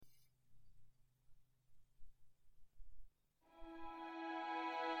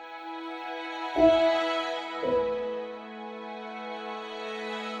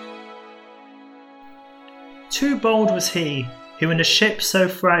Too bold was he, who in a ship so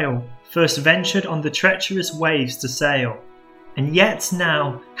frail first ventured on the treacherous waves to sail. And yet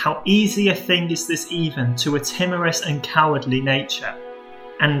now, how easy a thing is this even to a timorous and cowardly nature,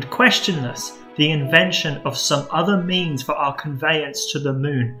 and questionless the invention of some other means for our conveyance to the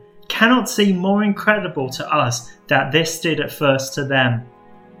moon cannot seem more incredible to us than this did at first to them,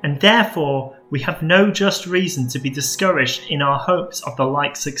 and therefore we have no just reason to be discouraged in our hopes of the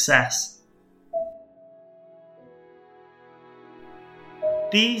like success.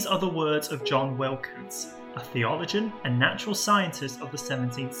 These are the words of John Wilkins, a theologian and natural scientist of the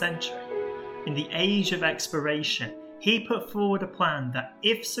 17th century. In the age of exploration, he put forward a plan that,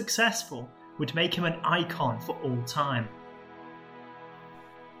 if successful, would make him an icon for all time.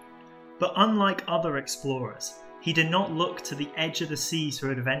 But unlike other explorers, he did not look to the edge of the seas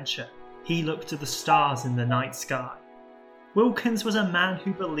for adventure. He looked to the stars in the night sky. Wilkins was a man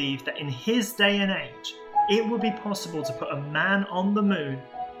who believed that in his day and age, it would be possible to put a man on the moon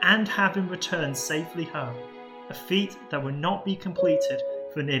and have him return safely home, a feat that would not be completed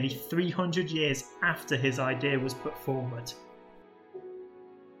for nearly 300 years after his idea was put forward.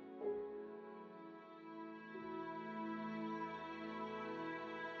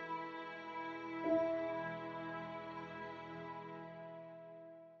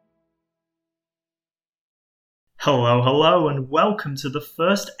 Hello, and welcome to the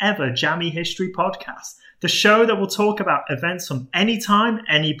first ever Jammy History podcast, the show that will talk about events from any time,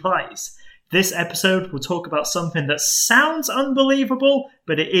 any place. This episode will talk about something that sounds unbelievable,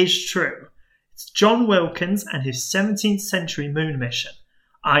 but it is true. It's John Wilkins and his 17th century moon mission.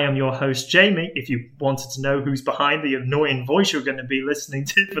 I am your host, Jamie, if you wanted to know who's behind the annoying voice you're going to be listening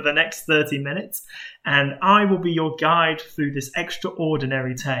to for the next 30 minutes, and I will be your guide through this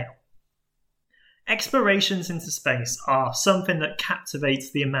extraordinary tale. Explorations into space are something that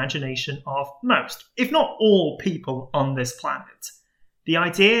captivates the imagination of most, if not all, people on this planet. The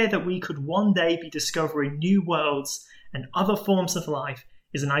idea that we could one day be discovering new worlds and other forms of life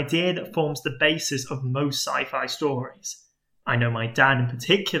is an idea that forms the basis of most sci-fi stories. I know my dad in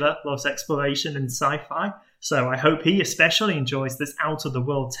particular loves exploration and sci-fi, so I hope he especially enjoys this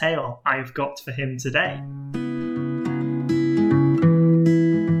out-of-the-world tale I have got for him today.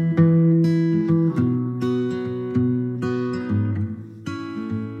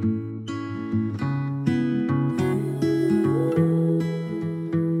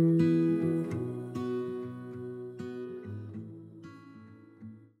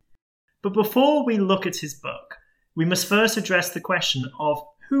 But before we look at his book, we must first address the question of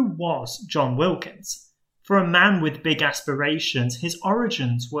who was John Wilkins? For a man with big aspirations, his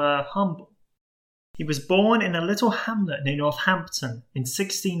origins were humble. He was born in a little hamlet near Northampton in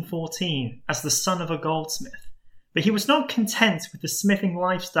 1614 as the son of a goldsmith. But he was not content with the smithing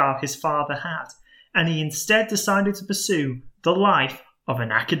lifestyle his father had, and he instead decided to pursue the life of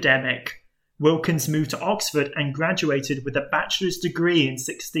an academic. Wilkins moved to Oxford and graduated with a bachelor's degree in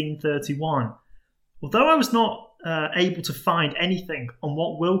 1631. Although I was not able to find anything on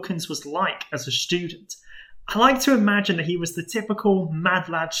what Wilkins was like as a student, I like to imagine that he was the typical mad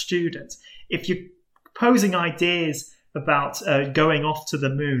lad student. If you're proposing ideas about going off to the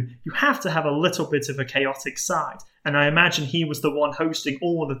moon, you have to have a little bit of a chaotic side, and I imagine he was the one hosting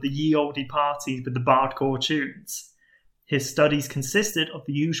all of the ye olde parties with the bardcore tunes. His studies consisted of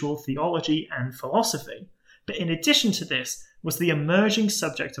the usual theology and philosophy, but in addition to this was the emerging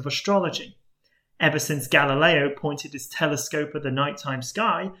subject of astrology. Ever since Galileo pointed his telescope at the nighttime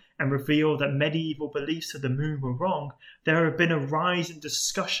sky and revealed that medieval beliefs of the moon were wrong, there had been a rise in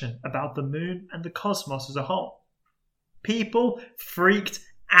discussion about the moon and the cosmos as a whole. People freaked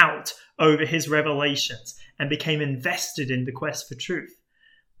out over his revelations and became invested in the quest for truth.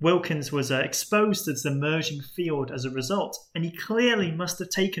 Wilkins was exposed to this emerging field as a result, and he clearly must have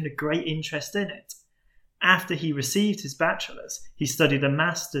taken a great interest in it. After he received his bachelor's, he studied a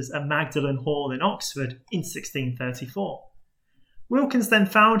master's at Magdalen Hall in Oxford in 1634. Wilkins then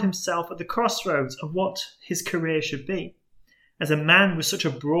found himself at the crossroads of what his career should be. As a man with such a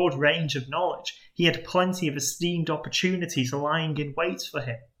broad range of knowledge, he had plenty of esteemed opportunities lying in wait for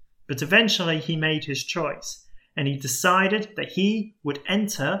him, but eventually he made his choice. And he decided that he would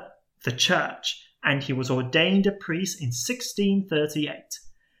enter the church, and he was ordained a priest in 1638.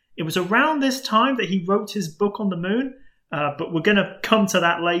 It was around this time that he wrote his book on the moon, but we're going to come to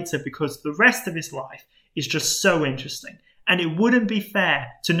that later because the rest of his life is just so interesting, and it wouldn't be fair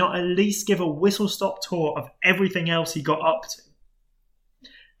to not at least give a whistle-stop tour of everything else he got up to.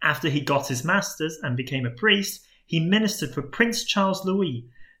 After he got his master's and became a priest, he ministered for Prince Charles Louis,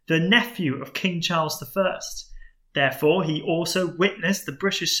 the nephew of King Charles I. Therefore, he also witnessed the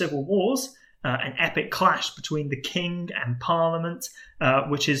British Civil Wars, an epic clash between the king and parliament,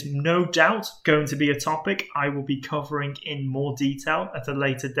 which is no doubt going to be a topic I will be covering in more detail at a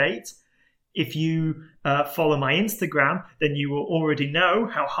later date. If you follow my Instagram, then you will already know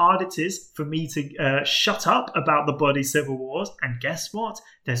how hard it is for me to shut up about the bloody civil wars. And guess what?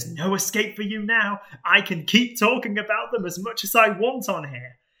 There's no escape for you now. I can keep talking about them as much as I want on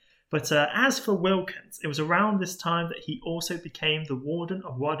here. But as for Wilkins, it was around this time that he also became the warden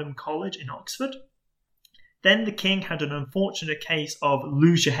of Wadham College in Oxford. Then the king had an unfortunate case of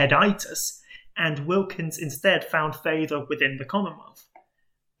lose-your-headitis, and Wilkins instead found favour within the Commonwealth.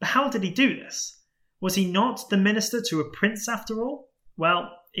 But how did he do this? Was he not the minister to a prince after all? Well,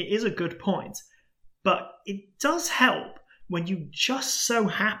 it is a good point, but it does help when you just so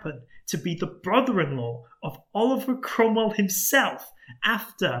happen to be the brother-in-law of Oliver Cromwell himself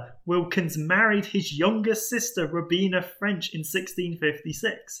after Wilkins married his younger sister Robina French in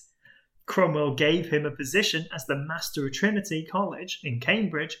 1656. Cromwell gave him a position as the Master of Trinity College in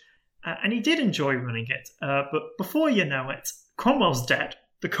Cambridge, and he did enjoy running it, but before you know it, Cromwell's dead.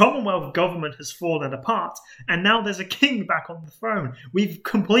 The Commonwealth government has fallen apart, and now there's a king back on the throne. We've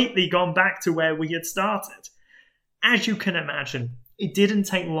completely gone back to where we had started. As you can imagine, it didn't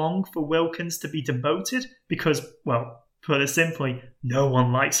take long for Wilkins to be demoted because, well, put it simply, no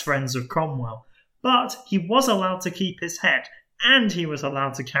one likes friends of Cromwell. But he was allowed to keep his head, and he was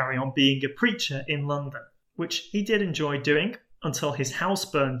allowed to carry on being a preacher in London, which he did enjoy doing until his house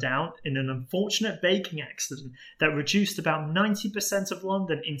burned down in an unfortunate baking accident that reduced about 90% of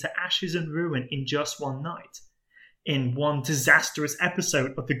London into ashes and ruin in just one night. In one disastrous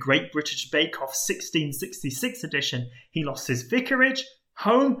episode of the Great British Bake Off 1666 edition, he lost his vicarage,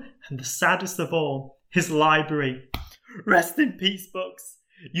 home, and the saddest of all, his library. Rest in peace, books.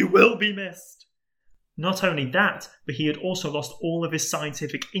 You will be missed. Not only that, but he had also lost all of his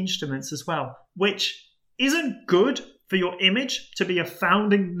scientific instruments as well, which isn't good for your image to be a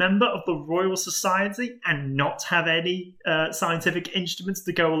founding member of the Royal Society and not have any scientific instruments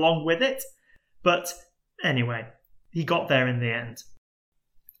to go along with it. But anyway, he got there in the end.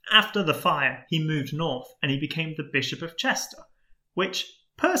 After the fire, he moved north and he became the Bishop of Chester, which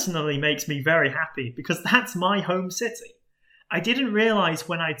personally makes me very happy because that's my home city. I didn't realise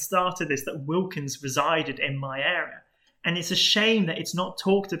when I'd started this that Wilkins resided in my area, and it's a shame that it's not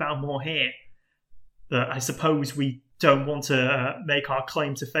talked about more here. I suppose we don't want to make our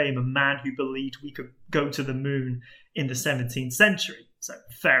claim to fame a man who believed we could go to the moon in the 17th century, so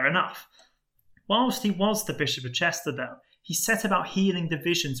fair enough. Whilst he was the Bishop of Chester, though, he set about healing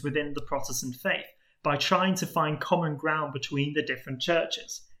divisions within the Protestant faith by trying to find common ground between the different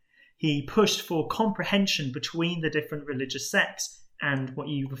churches. He pushed for comprehension between the different religious sects and what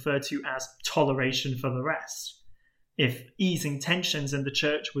you refer to as toleration for the rest. If easing tensions in the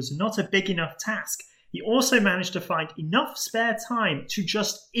church was not a big enough task, he also managed to find enough spare time to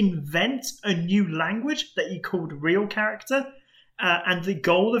just invent a new language that he called real character, and the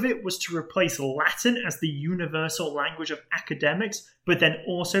goal of it was to replace Latin as the universal language of academics, but then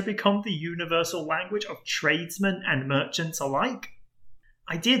also become the universal language of tradesmen and merchants alike.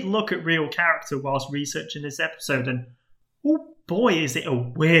 I did look at real character whilst researching this episode, and oh boy is it a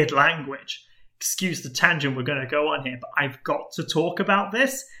weird language. Excuse the tangent we're going to go on here, but I've got to talk about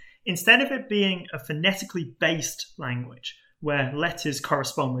this. Instead of it being a phonetically based language, where letters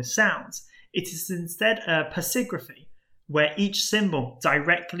correspond with sounds, it is instead a pasigraphy, where each symbol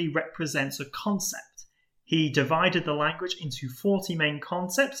directly represents a concept. He divided the language into 40 main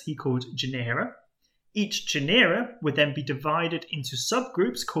concepts he called genera. Each genera would then be divided into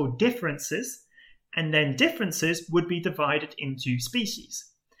subgroups called differences, and then differences would be divided into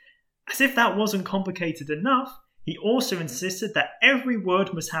species. As if that wasn't complicated enough, he also insisted that every word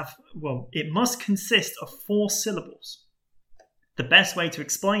must consist of 4 syllables. The best way to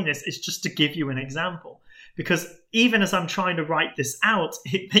explain this is just to give you an example, because even as I'm trying to write this out,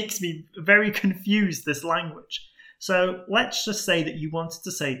 it makes me very confused, this language. So let's just say that you wanted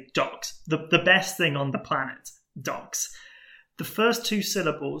to say dogs, the best thing on the planet, dogs. The first 2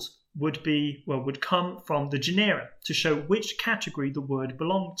 syllables would come from the genera to show which category the word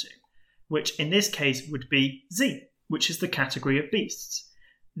belonged to, which in this case would be Z, which is the category of beasts.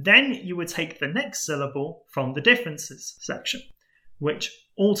 Then you would take the next syllable from the differences section, which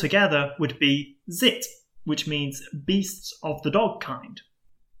altogether would be Zit, which means beasts of the dog kind.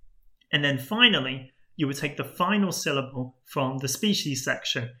 And then finally, you would take the final syllable from the species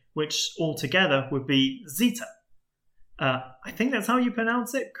section, which altogether would be Zeta. I think that's how you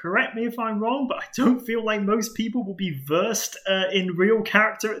pronounce it. Correct me if I'm wrong, but I don't feel like most people will be versed in real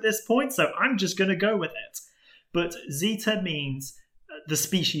character at this point, so I'm just going to go with it. But Zeta means the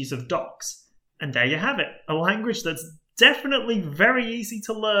species of dogs. And there you have it, a language that's definitely very easy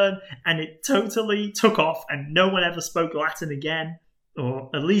to learn, and it totally took off and no one ever spoke Latin again, or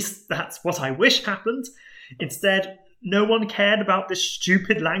at least that's what I wish happened. Instead, no one cared about this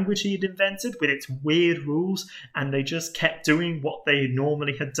stupid language he had invented with its weird rules, and they just kept doing what they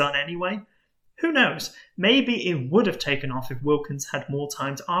normally had done anyway. Who knows, maybe it would have taken off if Wilkins had more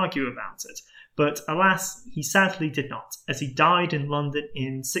time to argue about it, but alas, he sadly did not, as he died in London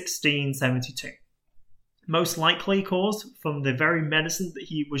in 1672. Most likely caused from the very medicine that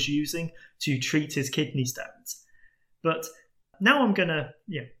he was using to treat his kidney stones. But now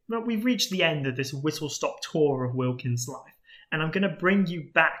we've reached the end of this whistle-stop tour of Wilkins' life, and I'm going to bring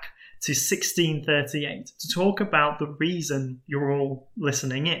you back to 1638 to talk about the reason you're all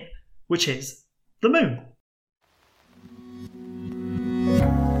listening in, which is the moon.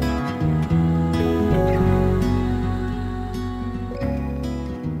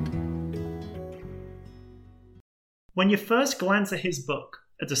 When you first glance at his book,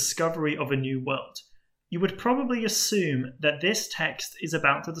 A Discovery of a New World, you would probably assume that this text is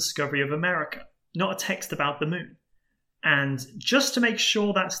about the discovery of America, not a text about the moon. And just to make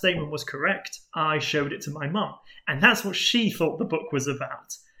sure that statement was correct, I showed it to my mum, and that's what she thought the book was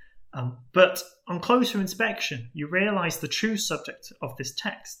about. But on closer inspection, you realise the true subject of this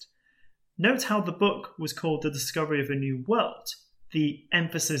text. Note how the book was called The Discovery of a New World, the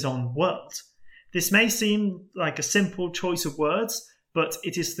emphasis on world. This may seem like a simple choice of words, but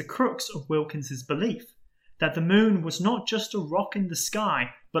it is the crux of Wilkins' belief that the moon was not just a rock in the sky,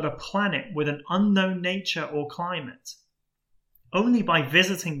 but a planet with an unknown nature or climate. Only by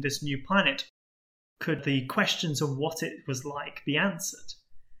visiting this new planet could the questions of what it was like be answered.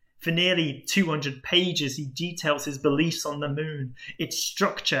 For nearly 200 pages, he details his beliefs on the moon, its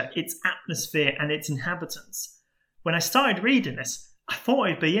structure, its atmosphere, and its inhabitants. When I started reading this, I thought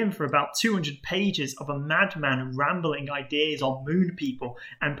I'd be in for about 200 pages of a madman rambling ideas on moon people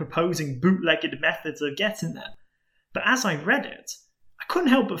and proposing bootlegged methods of getting there. But as I read it, I couldn't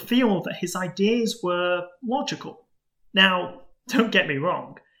help but feel that his ideas were logical. Now, don't get me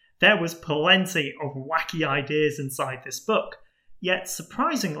wrong, there was plenty of wacky ideas inside this book, yet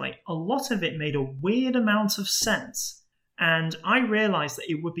surprisingly, a lot of it made a weird amount of sense. And I realised that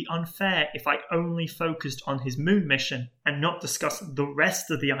it would be unfair if I only focused on his moon mission and not discussed the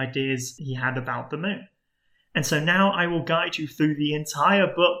rest of the ideas he had about the moon. And so now I will guide you through the entire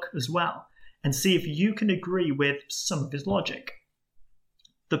book as well, and see if you can agree with some of his logic.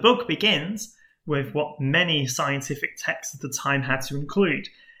 The book begins with what many scientific texts at the time had to include,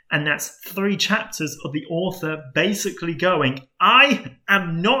 and that's 3 chapters of the author basically going, "I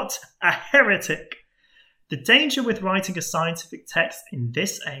am not a heretic." The danger with writing a scientific text in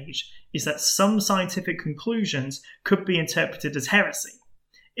this age is that some scientific conclusions could be interpreted as heresy.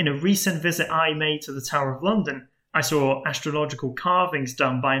 In a recent visit I made to the Tower of London, I saw astrological carvings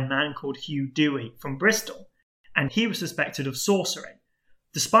done by a man called Hugh Dewey from Bristol, and he was suspected of sorcery.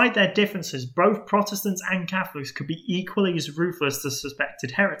 Despite their differences, both Protestants and Catholics could be equally as ruthless as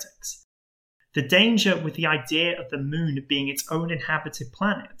suspected heretics. The danger with the idea of the moon being its own inhabited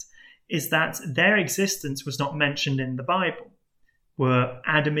planet is that their existence was not mentioned in the Bible. Were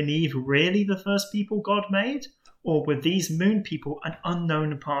Adam and Eve really the first people God made? Or were these moon people an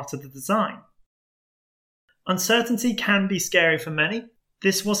unknown part of the design? Uncertainty can be scary for many.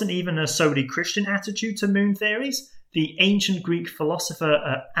 This wasn't even a solely Christian attitude to moon theories. The ancient Greek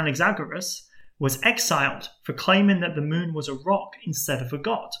philosopher Anaxagoras was exiled for claiming that the moon was a rock instead of a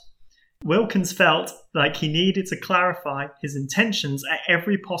god. Wilkins felt like he needed to clarify his intentions at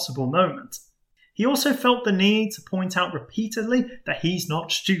every possible moment. He also felt the need to point out repeatedly that he's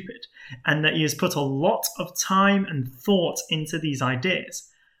not stupid, and that he has put a lot of time and thought into these ideas.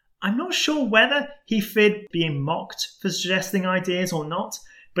 I'm not sure whether he feared being mocked for suggesting ideas or not,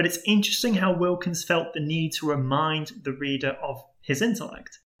 but it's interesting how Wilkins felt the need to remind the reader of his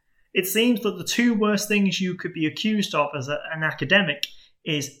intellect. It seems that the 2 worst things you could be accused of as an academic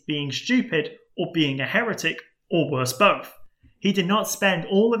is being stupid or being a heretic, or worse both. He did not spend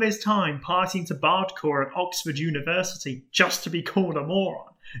all of his time partying to Bardcore at Oxford University just to be called a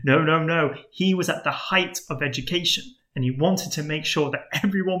moron. No. He was at the height of education, and he wanted to make sure that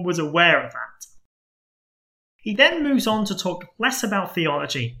everyone was aware of that. He then moves on to talk less about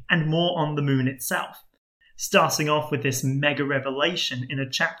theology and more on the moon itself, starting off with this mega revelation in a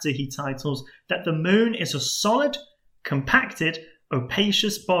chapter he titles that the moon is a solid, compacted,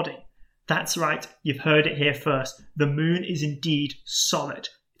 opacious body. That's right, you've heard it here first. The moon is indeed solid.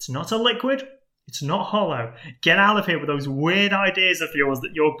 It's not a liquid, it's not hollow. Get out of here with those weird ideas of yours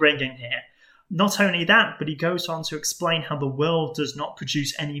that you're bringing here. Not only that, but he goes on to explain how the world does not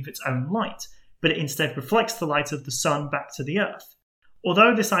produce any of its own light. but it instead reflects the light of the sun back to the earth.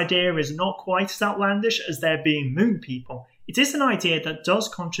 Although this idea is not quite as outlandish as there being moon people, it is an idea that does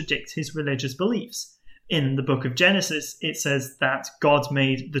contradict his religious beliefs. In the book of Genesis, it says that God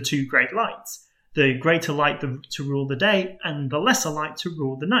made the two great lights, the greater light to rule the day and the lesser light to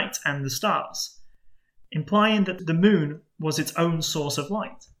rule the night and the stars, implying that the moon was its own source of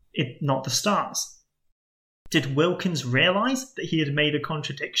light, not the stars. Did Wilkins realise that he had made a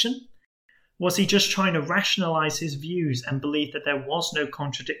contradiction? Was he just trying to rationalise his views and believe that there was no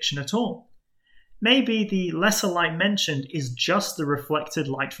contradiction at all? Maybe the lesser light mentioned is just the reflected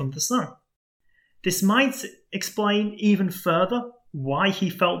light from the sun. This might explain even further why he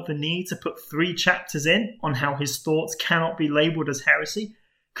felt the need to put 3 chapters in on how his thoughts cannot be labelled as heresy,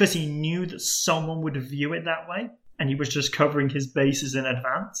 because he knew that someone would view it that way, and he was just covering his bases in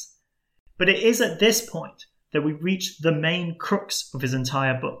advance. But it is at this point that we reach the main crux of his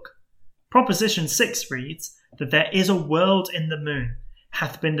entire book. Proposition 6 reads that there is a world in the moon,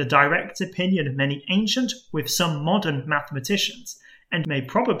 hath been the direct opinion of many ancient with some modern mathematicians, and may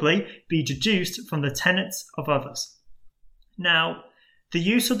probably be deduced from the tenets of others. Now, the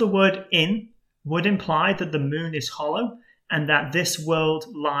use of the word in would imply that the moon is hollow and that this world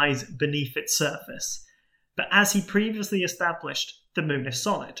lies beneath its surface. But as he previously established, the moon is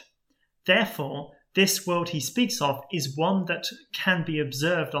solid. Therefore, this world he speaks of is one that can be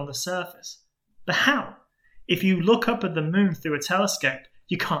observed on the surface. But how? If you look up at the moon through a telescope,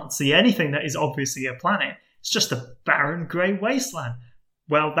 you can't see anything that is obviously a planet. It's just a barren grey wasteland.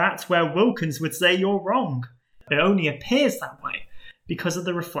 Well, that's where Wilkins would say you're wrong. It only appears that way because of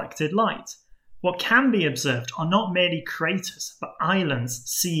the reflected light. What can be observed are not merely craters, but islands,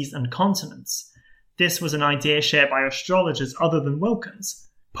 seas, and continents. This was an idea shared by astrologers other than Wilkins.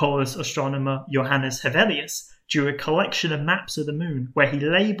 Polish astronomer Johannes Hevelius drew a collection of maps of the moon where he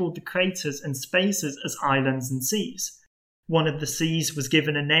labelled the craters and spaces as islands and seas. One of the seas was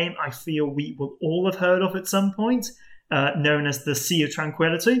given a name I feel we will all have heard of at some point, known as the Sea of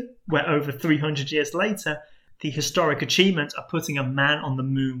Tranquility, where over 300 years later, the historic achievement of putting a man on the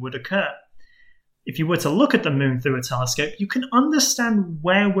moon would occur. If you were to look at the moon through a telescope, you can understand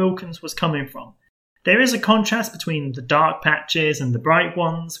where Wilkins was coming from. There is a contrast between the dark patches and the bright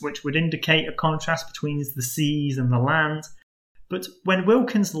ones, which would indicate a contrast between the seas and the land. But when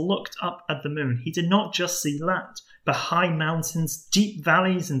Wilkins looked up at the moon, he did not just see land, but high mountains, deep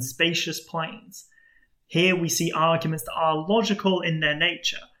valleys, and spacious plains. Here we see arguments that are logical in their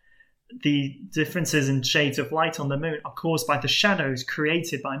nature. The differences in shades of light on the moon are caused by the shadows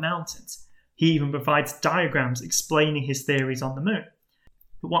created by mountains. He even provides diagrams explaining his theories on the moon.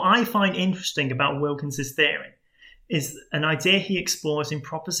 But what I find interesting about Wilkins' theory is an idea he explores in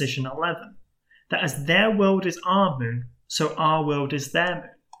Proposition 11, that as their world is our moon, so our world is their moon.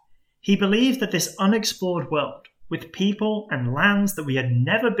 He believed that this unexplored world, with people and lands that we had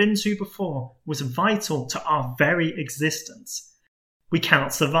never been to before, was vital to our very existence. We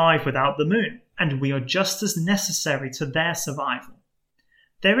cannot survive without the moon, and we are just as necessary to their survival.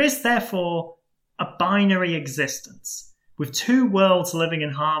 There is therefore a binary existence, with 2 worlds living in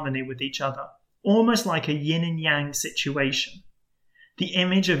harmony with each other, almost like a yin and yang situation. The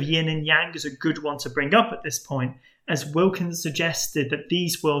image of yin and yang is a good one to bring up at this point, as Wilkins suggested that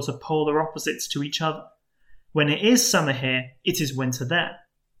these worlds are polar opposites to each other. When it is summer here, it is winter there.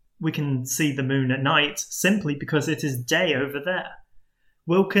 We can see the moon at night simply because it is day over there.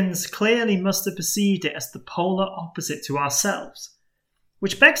 Wilkins clearly must have perceived it as the polar opposite to ourselves,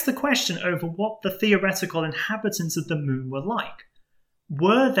 which begs the question over what the theoretical inhabitants of the moon were like.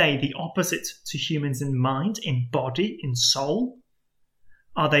 Were they the opposite to humans in mind, in body, in soul?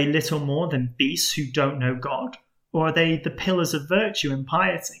 Are they little more than beasts who don't know God? Or are they the pillars of virtue and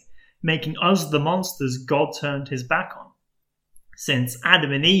piety, making us the monsters God turned his back on? Since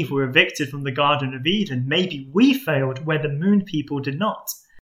Adam and Eve were evicted from the Garden of Eden, maybe we failed where the moon people did not.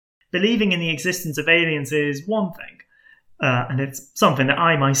 Believing in the existence of aliens is one thing, and it's something that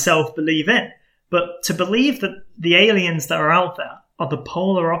I myself believe in. But to believe that the aliens that are out there are the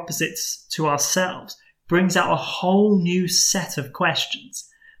polar opposites to ourselves brings out a whole new set of questions.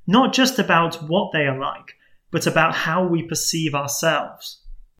 Not just about what they are like, but about how we perceive ourselves.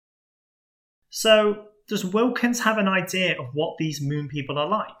 So, does Wilkins have an idea of what these moon people are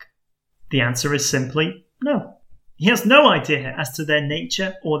like? The answer is simply no. He has no idea as to their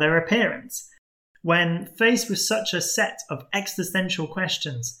nature or their appearance. When faced with such a set of existential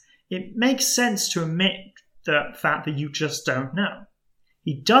questions, it makes sense to admit the fact that you just don't know.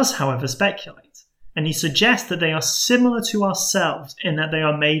 He does, however, speculate, and he suggests that they are similar to ourselves in that they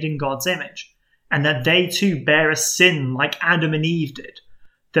are made in God's image, and that they too bear a sin like Adam and Eve did.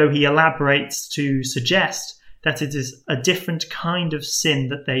 though he elaborates to suggest that it is a different kind of sin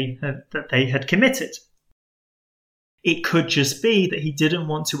that they had committed. It could just be that he didn't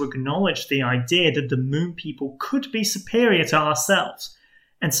want to acknowledge the idea that the moon people could be superior to ourselves,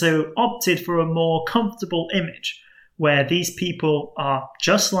 and so opted for a more comfortable image, where these people are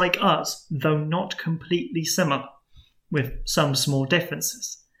just like us, though not completely similar, with some small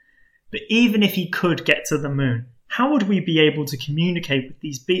differences. But even if he could get to the moon, how would we be able to communicate with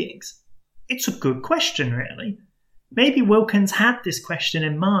these beings? It's a good question, really. Maybe Wilkins had this question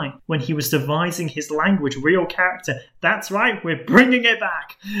in mind when he was devising his language real character. That's right, we're bringing it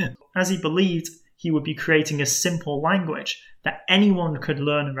back! As he believed he would be creating a simple language that anyone could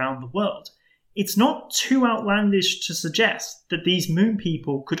learn around the world. It's not too outlandish to suggest that these moon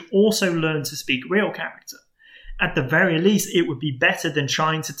people could also learn to speak real character. At the very least, it would be better than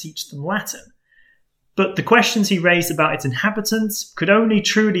trying to teach them Latin. But the questions he raised about its inhabitants could only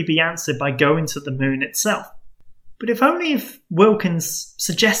truly be answered by going to the moon itself. But if Wilkins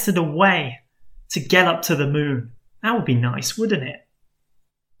suggested a way to get up to the moon, that would be nice, wouldn't it?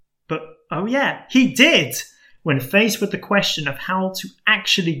 But, oh yeah, he did! When faced with the question of how to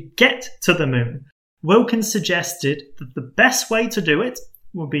actually get to the moon, Wilkins suggested that the best way to do it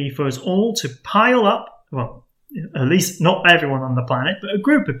would be for us all to pile up, well, at least not everyone on the planet, but a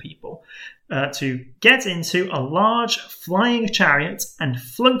group of people, to get into a large flying chariot and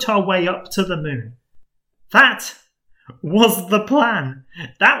float our way up to the moon. That was the plan.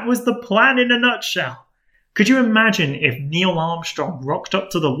 That was the plan in a nutshell. Could you imagine if Neil Armstrong rocked up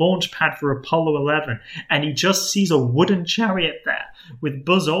to the launch pad for Apollo 11 and he just sees a wooden chariot there with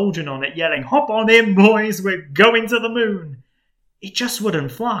Buzz Aldrin on it yelling, "Hop on in, boys, we're going to the moon." It just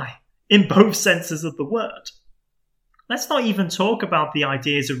wouldn't fly, in both senses of the word. Let's not even talk about the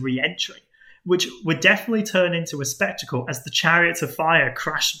ideas of re-entry, which would definitely turn into a spectacle as the chariots of fire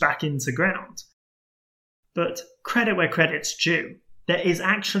crashed back into ground. But credit where credit's due, there is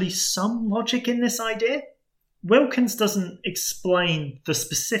actually some logic in this idea. Wilkins doesn't explain the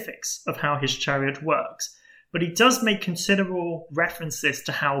specifics of how his chariot works, but he does make considerable references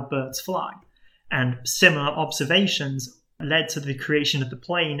to how birds fly, and similar observations led to the creation of the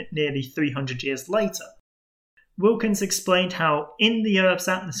plane nearly 300 years later. Wilkins explained how in the Earth's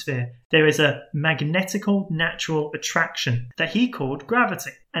atmosphere there is a magnetical natural attraction that he called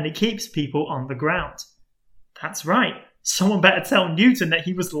gravity, and it keeps people on the ground. That's right. Someone better tell Newton that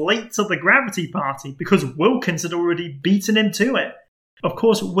he was late to the gravity party because Wilkins had already beaten him to it. Of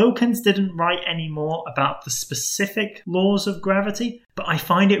course, Wilkins didn't write any more about the specific laws of gravity, but I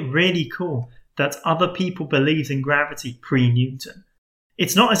find it really cool that other people believed in gravity pre-Newton.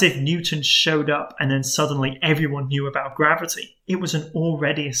 It's not as if Newton showed up and then suddenly everyone knew about gravity. It was an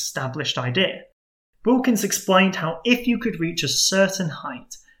already established idea. Wilkins explained how if you could reach a certain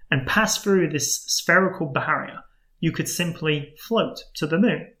height and pass through this spherical barrier, you could simply float to the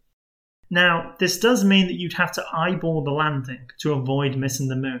moon. Now, this does mean that you'd have to eyeball the landing to avoid missing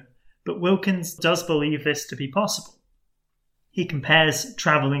the moon, but Wilkins does believe this to be possible. He compares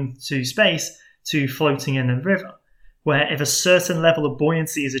travelling to space to floating in a river, where if a certain level of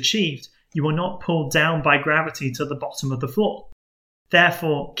buoyancy is achieved, you are not pulled down by gravity to the bottom of the floor.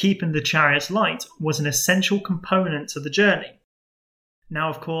 Therefore, keeping the chariot light was an essential component to the journey. Now,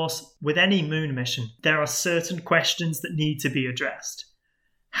 of course, with any moon mission, there are certain questions that need to be addressed.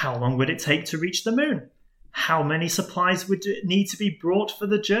 How long would it take to reach the moon? How many supplies would need to be brought for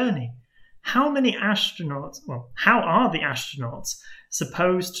the journey? How are the astronauts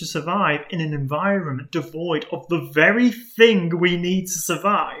supposed to survive in an environment devoid of the very thing we need to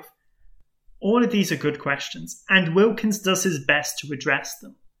survive? All of these are good questions, and Wilkins does his best to address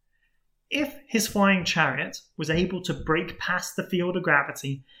them. If his flying chariot was able to break past the field of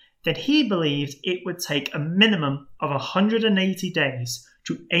gravity, then he believed it would take a minimum of 180 days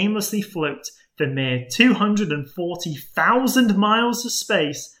to aimlessly float the mere 240,000 miles of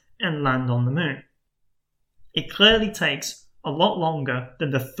space and land on the moon. It clearly takes a lot longer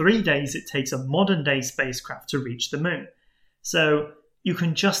than the 3 days it takes a modern-day spacecraft to reach the moon. So you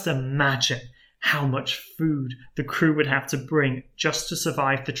can just imagine how much food the crew would have to bring just to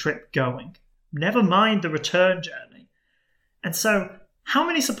survive the trip going. Never mind the return journey. And so, how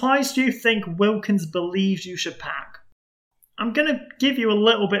many supplies do you think Wilkins believes you should pack? I'm going to give you a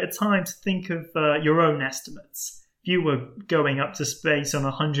little bit of time to think of your own estimates. If you were going up to space on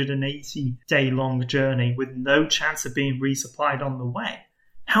a 180-day-long journey with no chance of being resupplied on the way,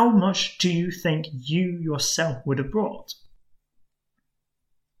 how much do you think you yourself would have brought?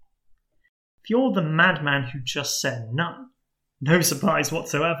 If you're the madman who just said none, no supplies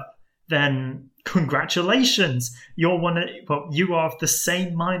whatsoever, then congratulations, you are of the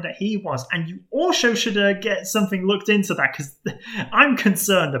same mind that he was, and you also should get something looked into that, because I'm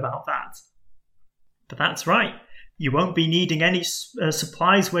concerned about that. But that's right, you won't be needing any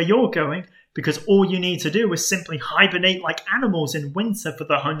supplies where you're going, because all you need to do is simply hibernate like animals in winter for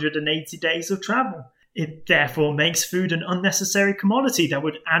the 180 days of travel. It therefore makes food an unnecessary commodity that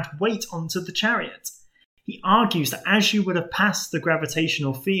would add weight onto the chariot. He argues that as you would have passed the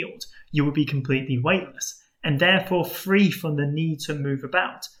gravitational field, you would be completely weightless, and therefore free from the need to move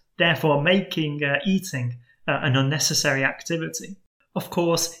about, therefore making eating an unnecessary activity. Of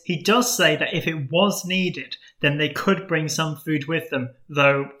course, he does say that if it was needed, then they could bring some food with them,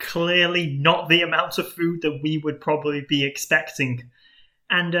 though clearly not the amount of food that we would probably be expecting.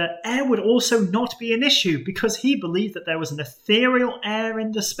 And air would also not be an issue, because he believed that there was an ethereal air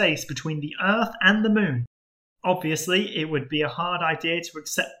in the space between the Earth and the Moon. Obviously, it would be a hard idea to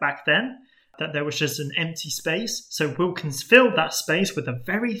accept back then, that there was just an empty space, so Wilkins filled that space with a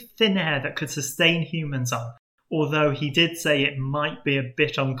very thin air that could sustain humans on, although he did say it might be a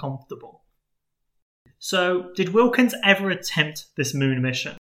bit uncomfortable. So, did Wilkins ever attempt this moon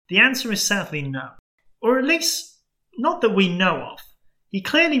mission? The answer is sadly no. Or at least, not that we know of. He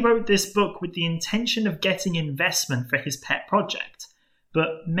clearly wrote this book with the intention of getting investment for his pet project,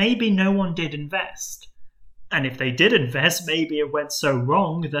 but maybe no one did invest. And if they did invest, maybe it went so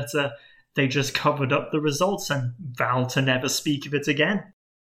wrong that they just covered up the results and vowed to never speak of it again.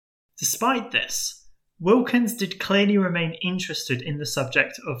 Despite this, Wilkins did clearly remain interested in the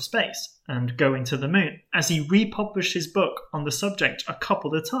subject of space and going to the moon, as he republished his book on the subject a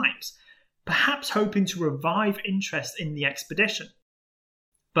couple of times, perhaps hoping to revive interest in the expedition.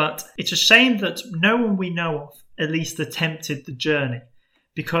 But it's a shame that no one we know of at least attempted the journey,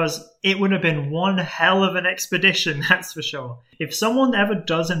 because it would have been one hell of an expedition, that's for sure. If someone ever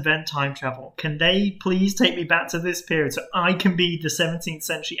does invent time travel, can they please take me back to this period so I can be the 17th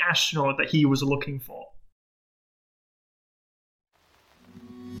century astronaut that he was looking for?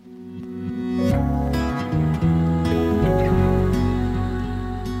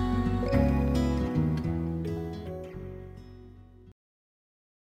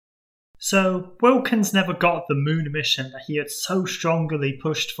 So, Wilkins never got the moon mission that he had so strongly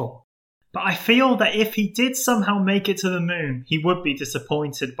pushed for. But I feel that if he did somehow make it to the moon, he would be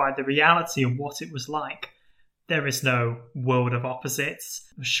disappointed by the reality of what it was like. There is no world of opposites,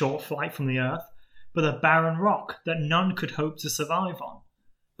 a short flight from the Earth, but a barren rock that none could hope to survive on.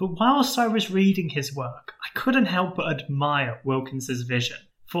 But whilst I was reading his work, I couldn't help but admire Wilkins's vision.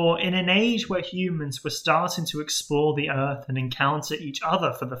 For in an age where humans were starting to explore the Earth and encounter each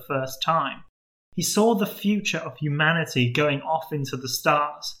other for the first time, he saw the future of humanity going off into the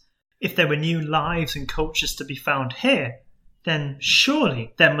stars. If there were new lives and cultures to be found here, then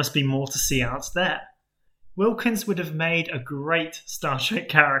surely there must be more to see out there. Wilkins would have made a great Star Trek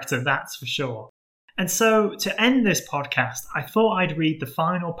character, that's for sure. And so, to end this podcast, I thought I'd read the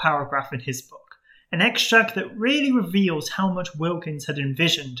final paragraph in his book. An extract that really reveals how much Wilkins had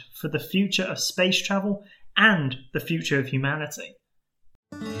envisioned for the future of space travel and the future of humanity.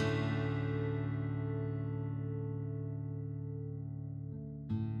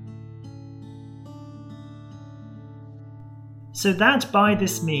 So that by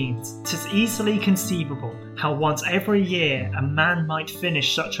this means 'tis easily conceivable how once every year a man might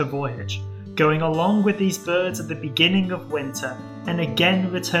finish such a voyage, going along with these birds at the beginning of winter, and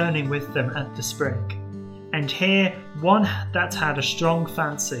again returning with them at the spring. And here one that had a strong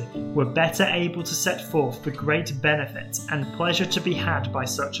fancy were better able to set forth the great benefit and pleasure to be had by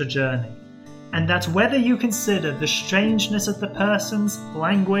such a journey. And that whether you consider the strangeness of the persons,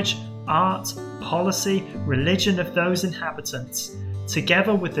 language, art, policy, religion of those inhabitants,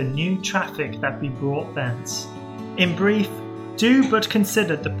 together with the new traffic that be brought thence. In brief, do but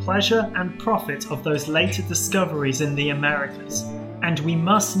consider the pleasure and profit of those later discoveries in the Americas, and we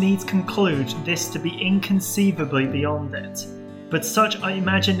must needs conclude this to be inconceivably beyond it. But such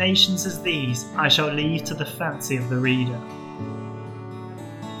imaginations as these I shall leave to the fancy of the reader.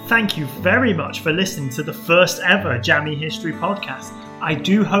 Thank you very much for listening to the first ever Jammy History podcast. I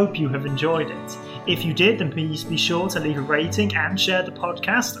do hope you have enjoyed it. If you did, then please be sure to leave a rating and share the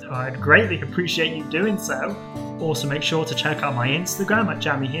podcast. I'd greatly appreciate you doing so. Also make sure to check out my Instagram at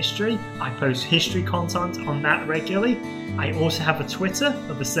Jammy History. I post history content on that regularly. I also have a Twitter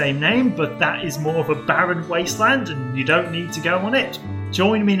of the same name, but that is more of a barren wasteland and you don't need to go on it.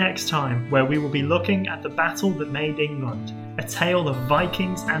 Join me next time where we will be looking at the battle that made England, a tale of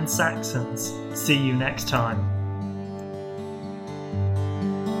Vikings and Saxons. See you next time.